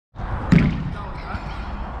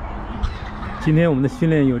今天我们的训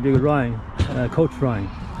练有这个 Ryan， Coach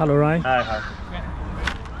Ryan。Hello Ryan. Hi.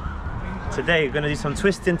 Today we're going to do some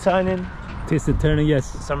twisting, turning. Twisted, turning, yes.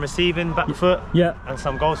 Some receiving, back foot. Yeah. And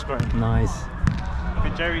some goal scoring. Nice.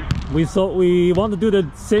 Good, Jerry. We thought we want to do the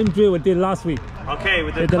same drill we did last week. Okay,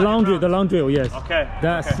 with the long drill, yes. Okay.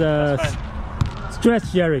 That's fine.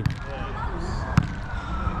 Stretch, Jerry.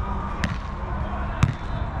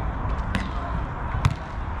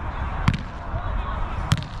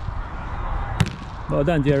 Well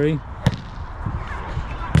done, Jerry.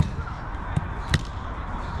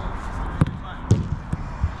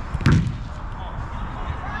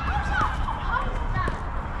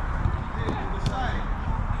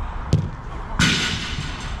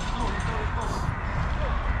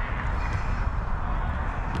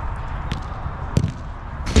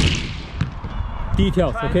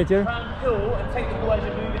 Details, okay, Jerry? Try and pull and take the ball as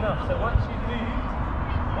you're moving up. So once you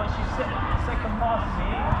set the second pass to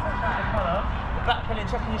me, touch the colour, the back peeling,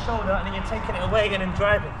 checking your shoulder, and then you're taking it away and then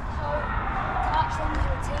driving. So, touch them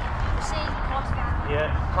to the tip, receive, cross down.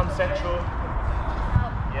 Yeah, come central.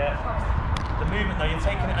 Yeah. The movement though, you're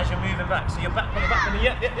taking it as you're moving back. So you're back on the back peeling,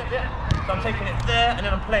 yeah. So I'm taking it there and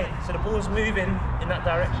then I'm playing. So the ball's moving in that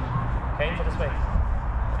direction. Okay, into the space.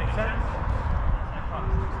 Make sense?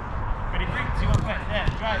 Ready, 3, 2, 1, play. There,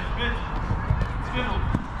 drive, good. Swivel.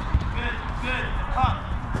 Good, cut.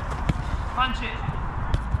 Punch it.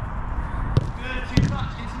 Good, 2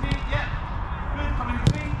 touch, into me, yeah. Good, come in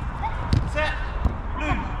between. Set,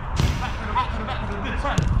 blue. Back to the back, good,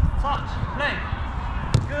 turn. Touch, play.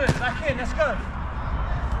 Good, back in, let's go.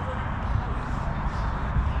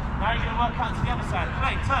 Now you're going to work out to the other side.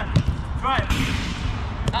 Play, turn, drive.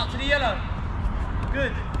 Out to the yellow.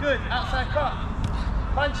 Good, outside cut.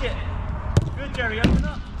 Punch it. Good, Jerry, open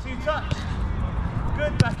up, 2 touch.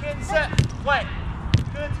 Good, back in, set, wait.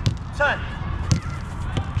 Good, turn.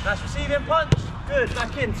 Nice receiving, punch. Good,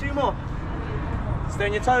 back in, 2 more. Stay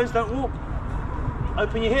on your toes, don't walk.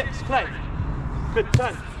 Open your hips, play. Good,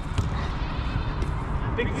 turn.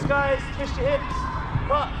 Big skies, twist your hips.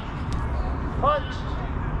 Cut, punch.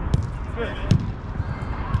 Good.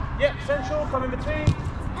 Yep, central, come in between.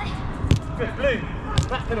 Good, blue.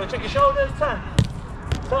 Back middle, check your shoulders, turn.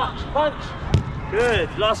 Touch, punch. Good,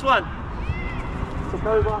 last one. Took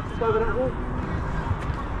over that wall.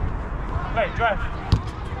 Play, drive.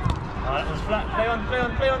 Oh, that was flat. Play on.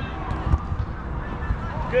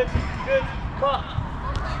 Good, cut.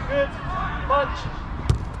 Good, punch.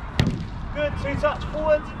 Good, 2 touch,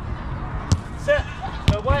 forward. Set,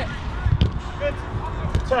 go away. Good,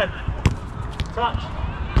 turn. Touch.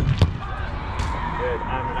 Good,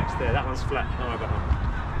 and relax there. That one's flat. Oh, I got one.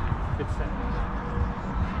 Good set.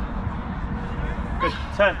 Good,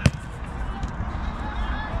 turn.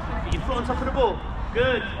 Get your foot on top of the ball.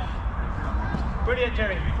 Good. Brilliant,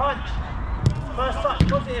 Jerry. Punch. First touch,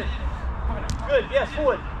 positive. Good, yes,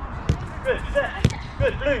 forward. Good, set.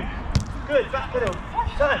 Good, blue. Good, back pedal.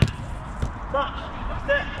 Turn. Touch.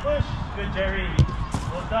 Step, push. Good, Jerry.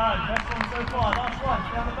 Well done. Best one so far. Last one.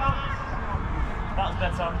 Stay on the bounce. That was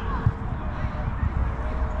better.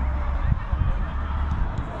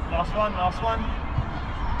 Last one.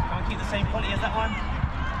 Can we keep the same quality as that one?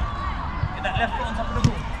 Get that left foot on top of the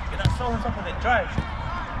ball. Get that sole on top of it. Drive.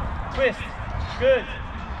 Twist. Good.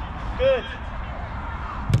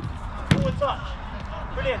 Forward touch.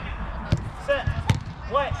 Brilliant. Set.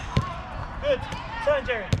 Wait. Good. Turn,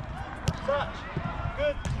 Jerry. Touch.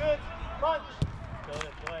 Good. Punch.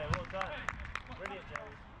 Good. Well done. Brilliant,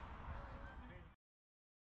 Jerry.